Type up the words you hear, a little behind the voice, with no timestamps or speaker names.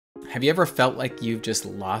Have you ever felt like you've just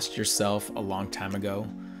lost yourself a long time ago?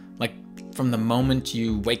 Like from the moment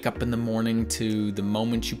you wake up in the morning to the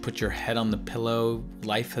moment you put your head on the pillow,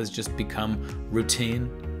 life has just become routine.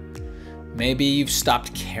 Maybe you've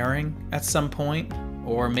stopped caring at some point,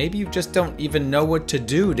 or maybe you just don't even know what to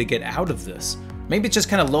do to get out of this. Maybe it just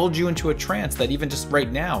kind of lulled you into a trance that even just right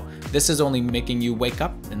now, this is only making you wake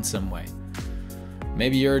up in some way.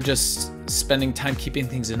 Maybe you're just spending time keeping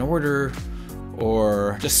things in order,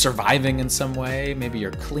 or just surviving in some way. Maybe you're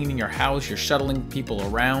cleaning your house, you're shuttling people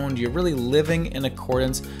around, you're really living in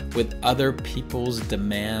accordance with other people's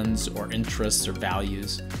demands or interests or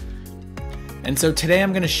values. And so today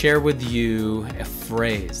I'm going to share with you a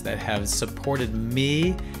phrase that has supported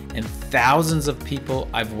me and thousands of people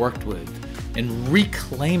I've worked with in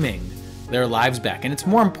reclaiming their lives back. And it's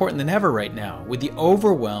more important than ever right now with the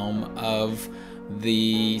overwhelm of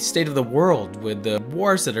the state of the world, with the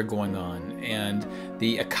wars that are going on and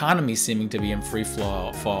the economy seeming to be in free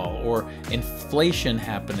fall, or inflation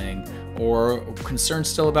happening, or concerns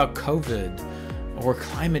still about COVID or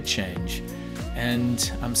climate change. And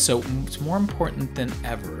so it's more important than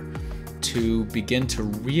ever to begin to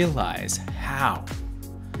realize how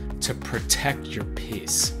to protect your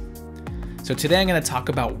peace. So today I'm going to talk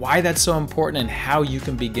about why that's so important and how you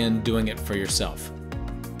can begin doing it for yourself.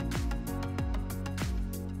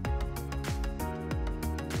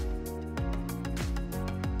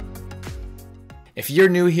 If you're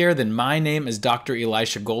new here, then my name is Dr.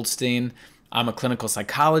 Elisha Goldstein. I'm a clinical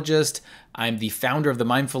psychologist. I'm the founder of the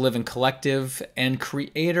Mindful Living Collective and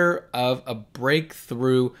creator of a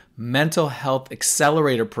breakthrough mental health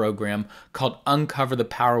accelerator program called Uncover the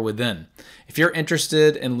Power Within. If you're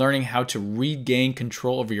interested in learning how to regain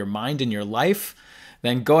control over your mind and your life,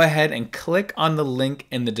 then go ahead and click on the link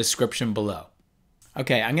in the description below.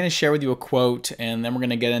 Okay, I'm going to share with you a quote, and then we're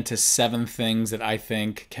going to get into 7 things that I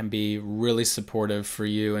think can be really supportive for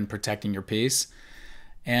you in protecting your peace.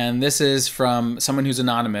 And this is from someone who's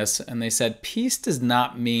anonymous, and they said, "Peace does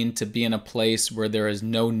not mean to be in a place where there is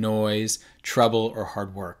no noise, trouble, or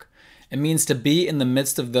hard work. It means to be in the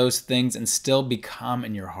midst of those things and still be calm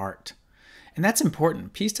in your heart." And that's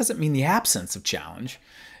important. Peace doesn't mean the absence of challenge.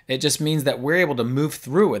 It just means that we're able to move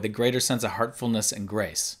through with a greater sense of heartfulness and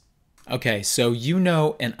grace. Okay, so you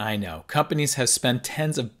know and I know, companies have spent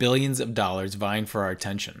tens of billions of dollars vying for our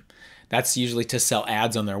attention. That's usually to sell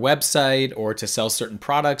ads on their website or to sell certain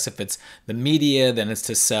products. If it's the media, then it's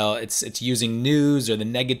to sell, it's using news or the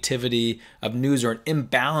negativity of news or an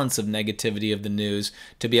imbalance of negativity of the news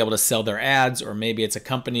to be able to sell their ads. Or maybe it's a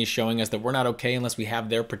company showing us that we're not okay unless we have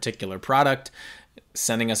their particular product,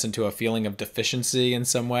 sending us into a feeling of deficiency in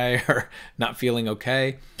some way or not feeling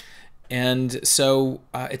okay. And so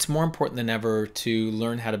it's more important than ever to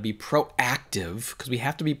learn how to be proactive, because we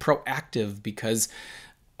have to be proactive because,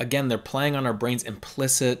 again, they're playing on our brain's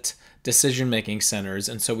implicit decision-making centers.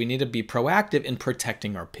 And so we need to be proactive in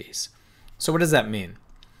protecting our peace. So what does that mean?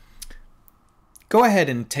 Go ahead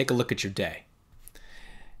and take a look at your day.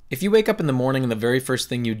 If you wake up in the morning and the very first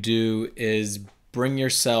thing you do is bring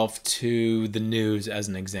yourself to the news as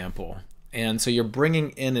an example. And so you're bringing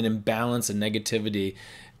in an imbalance and negativity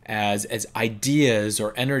as ideas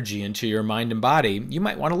or energy into your mind and body, you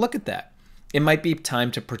might want to look at that. It might be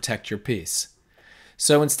time to protect your peace.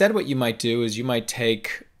 So instead what you might do is you might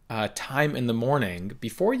take time in the morning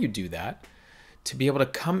before you do that to be able to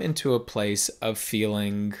come into a place of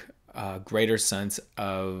feeling a greater sense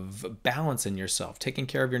of balance in yourself, taking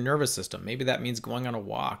care of your nervous system. Maybe that means going on a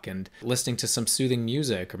walk and listening to some soothing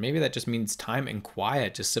music, or maybe that just means time in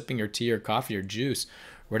quiet, just sipping your tea or coffee or juice,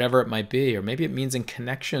 whatever it might be. Or maybe it means in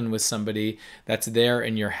connection with somebody that's there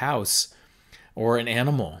in your house, or an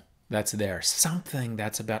animal that's there. Something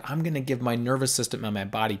that's about, I'm going to give my nervous system and my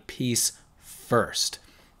body peace first.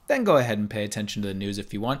 Then go ahead and pay attention to the news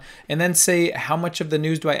if you want. And then say, how much of the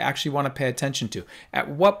news do I actually want to pay attention to? At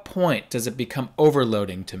what point does it become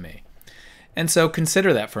overloading to me? And so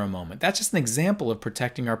consider that for a moment. That's just an example of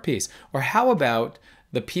protecting our peace. Or how about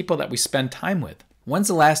the people that we spend time with? When's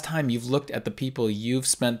the last time you've looked at the people you've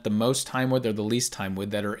spent the most time with or the least time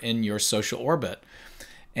with that are in your social orbit?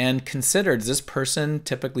 And consider, is this person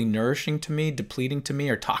typically nourishing to me, depleting to me,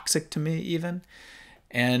 or toxic to me even?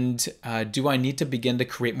 And do I need to begin to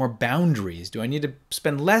create more boundaries? Do I need to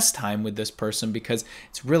spend less time with this person because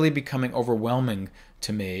it's really becoming overwhelming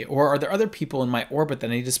to me? Or are there other people in my orbit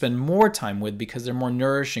that I need to spend more time with because they're more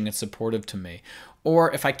nourishing and supportive to me?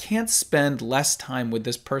 Or if I can't spend less time with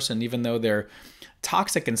this person, even though they're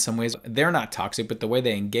toxic in some ways, they're not toxic, but the way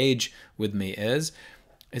they engage with me is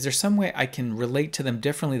there some way I can relate to them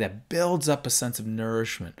differently that builds up a sense of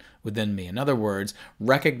nourishment within me? In other words,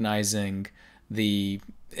 recognizing the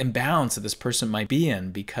imbalance that this person might be in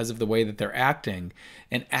because of the way that they're acting,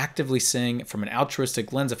 and actively saying from an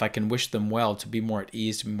altruistic lens, if I can wish them well, to be more at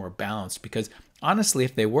ease, to be more balanced. Because honestly,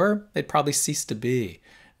 if they were, they'd probably cease to be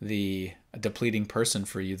the depleting person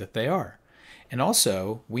for you that they are. And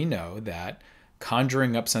also, we know that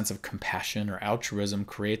conjuring up sense of compassion or altruism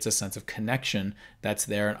creates a sense of connection that's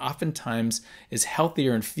there, and oftentimes is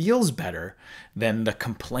healthier and feels better than the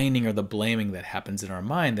complaining or the blaming that happens in our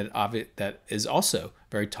mind that is also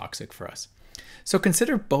very toxic for us. So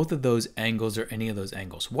consider both of those angles or any of those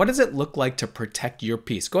angles. What does it look like to protect your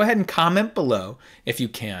peace? Go ahead and comment below if you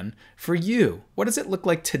can. For you, what does it look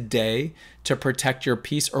like today to protect your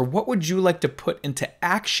peace? Or what would you like to put into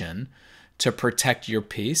action to protect your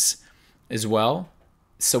peace as well,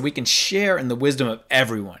 so we can share in the wisdom of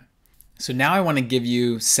everyone? So now I want to give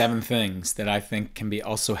you 7 things that I think can be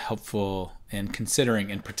also helpful in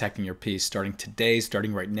considering and protecting your peace starting today,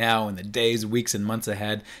 starting right now, in the days, weeks, and months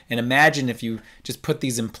ahead. And imagine if you just put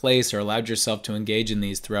these in place or allowed yourself to engage in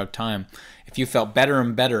these throughout time, if you felt better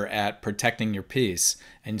and better at protecting your peace.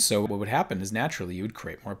 And so what would happen is naturally you would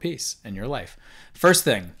create more peace in your life. First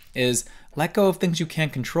thing is let go of things you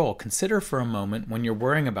can't control. Consider for a moment, when you're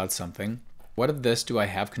worrying about something, what of this do I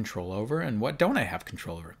have control over and what don't I have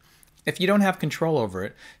control over? If you don't have control over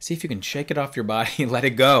it, see if you can shake it off your body, let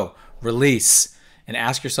it go, release, and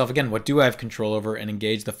ask yourself again, what do I have control over, and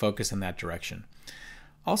engage the focus in that direction.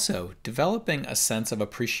 Also, developing a sense of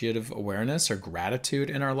appreciative awareness or gratitude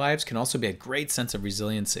in our lives can also be a great sense of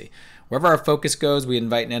resiliency. Wherever our focus goes, we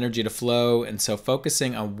invite an energy to flow, and so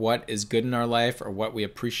focusing on what is good in our life or what we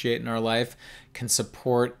appreciate in our life can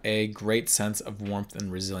support a great sense of warmth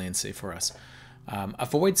and resiliency for us.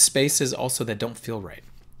 Avoid spaces also that don't feel right.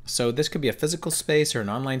 So this could be a physical space or an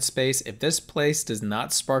online space. If this place does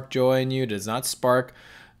not spark joy in you, does not spark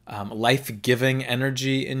life-giving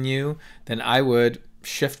energy in you, then I would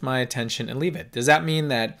shift my attention and leave it. Does that mean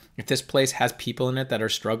that if this place has people in it that are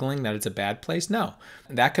struggling, that it's a bad place? No.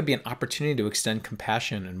 That could be an opportunity to extend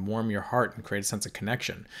compassion and warm your heart and create a sense of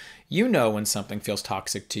connection. You know when something feels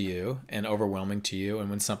toxic to you and overwhelming to you, and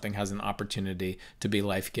when something has an opportunity to be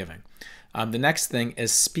life-giving. The next thing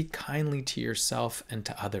is speak kindly to yourself and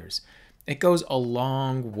to others. It goes a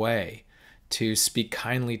long way to speak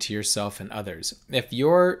kindly to yourself and others. If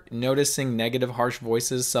you're noticing negative, harsh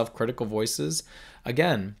voices, self-critical voices,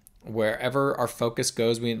 again, wherever our focus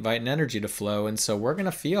goes, we invite an energy to flow. And so we're going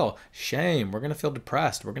to feel shame. We're going to feel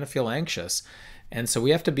depressed. We're going to feel anxious. And so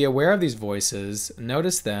we have to be aware of these voices,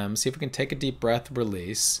 notice them, see if we can take a deep breath,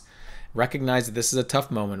 release, recognize that this is a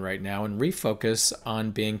tough moment right now, and refocus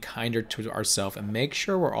on being kinder to ourselves, and make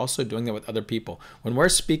sure we're also doing that with other people. When we're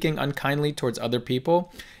speaking unkindly towards other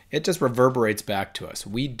people, it just reverberates back to us.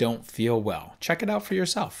 We don't feel well. Check it out for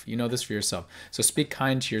yourself. You know this for yourself. So speak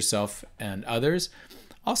kind to yourself and others.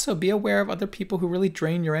 Also, be aware of other people who really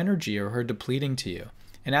drain your energy or who are depleting to you.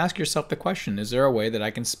 And ask yourself the question, is there a way that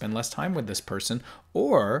I can spend less time with this person?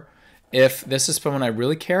 Or if this is someone I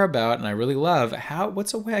really care about and I really love,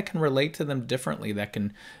 what's a way I can relate to them differently that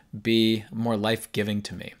can be more life-giving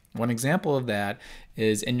to me? One example of that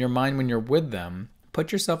is in your mind when you're with them,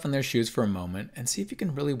 put yourself in their shoes for a moment and see if you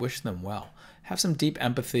can really wish them well. Have some deep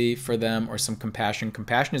empathy for them or some compassion.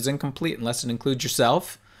 Compassion is incomplete unless it includes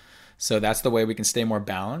yourself. So that's the way we can stay more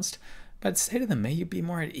balanced. But say to them, may you be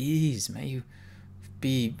more at ease. May you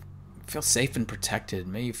feel safe and protected.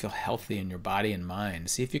 May you feel healthy in your body and mind.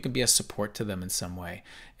 See if you can be a support to them in some way,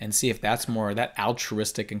 and see if that's more, that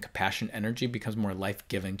altruistic and compassionate energy becomes more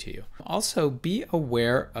life-giving to you. Also, be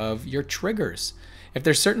aware of your triggers. If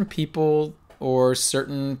there's certain people or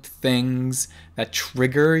certain things that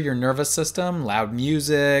trigger your nervous system, loud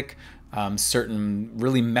music, certain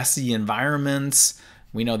really messy environments,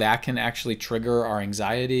 we know that can actually trigger our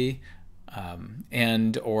anxiety,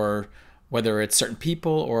 or whether it's certain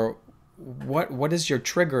people or what is your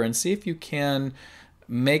trigger, and see if you can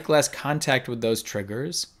make less contact with those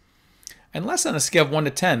triggers. And less on a scale of 1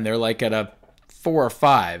 to 10, they're like at a 4 or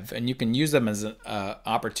 5, and you can use them as an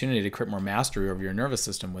opportunity to create more mastery over your nervous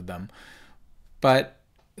system with them. But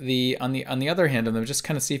on the other hand, on them, just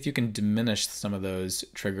kind of see if you can diminish some of those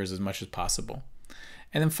triggers as much as possible.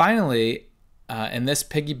 And then finally, and this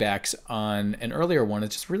piggybacks on an earlier one, is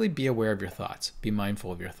just really be aware of your thoughts. Be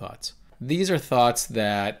mindful of your thoughts. These are thoughts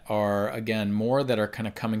that are, again, more that are kind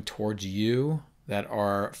of coming towards you, that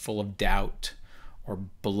are full of doubt or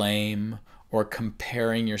blame or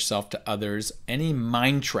comparing yourself to others, any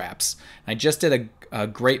mind traps. I just did a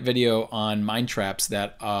great video on mind traps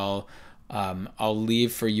that I'll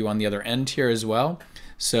leave for you on the other end here as well.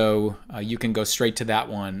 So you can go straight to that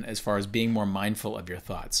one as far as being more mindful of your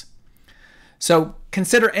thoughts. So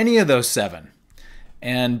consider any of those 7.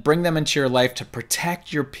 and bring them into your life to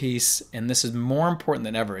protect your peace. And this is more important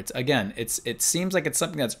than ever. It seems like it's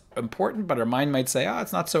something that's important, but our mind might say, oh,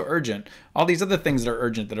 it's not so urgent. All these other things that are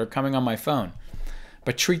urgent that are coming on my phone.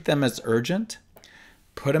 But treat them as urgent.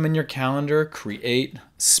 Put them in your calendar, create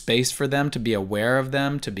space for them, to be aware of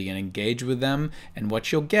them, to be engaged with them. And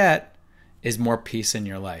what you'll get is more peace in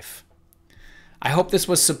your life. I hope this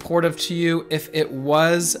was supportive to you. If it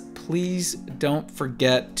was, please don't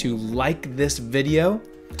forget to like this video.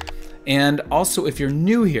 And also, if you're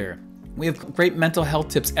new here, we have great mental health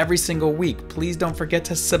tips every single week. Please don't forget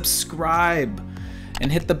to subscribe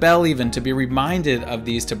and hit the bell even to be reminded of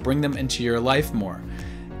these, to bring them into your life more.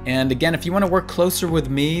 And again, if you want to work closer with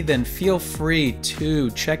me, then feel free to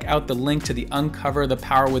check out the link to the Uncover the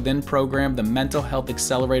Power Within program, the Mental Health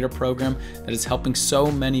Accelerator program that is helping so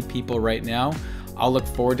many people right now. I'll look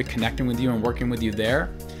forward to connecting with you and working with you there.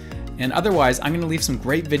 And otherwise, I'm going to leave some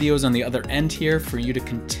great videos on the other end here for you to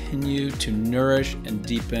continue to nourish and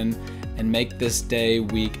deepen and make this day,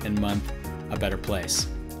 week, and month a better place.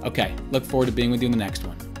 Okay, look forward to being with you in the next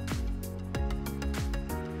one.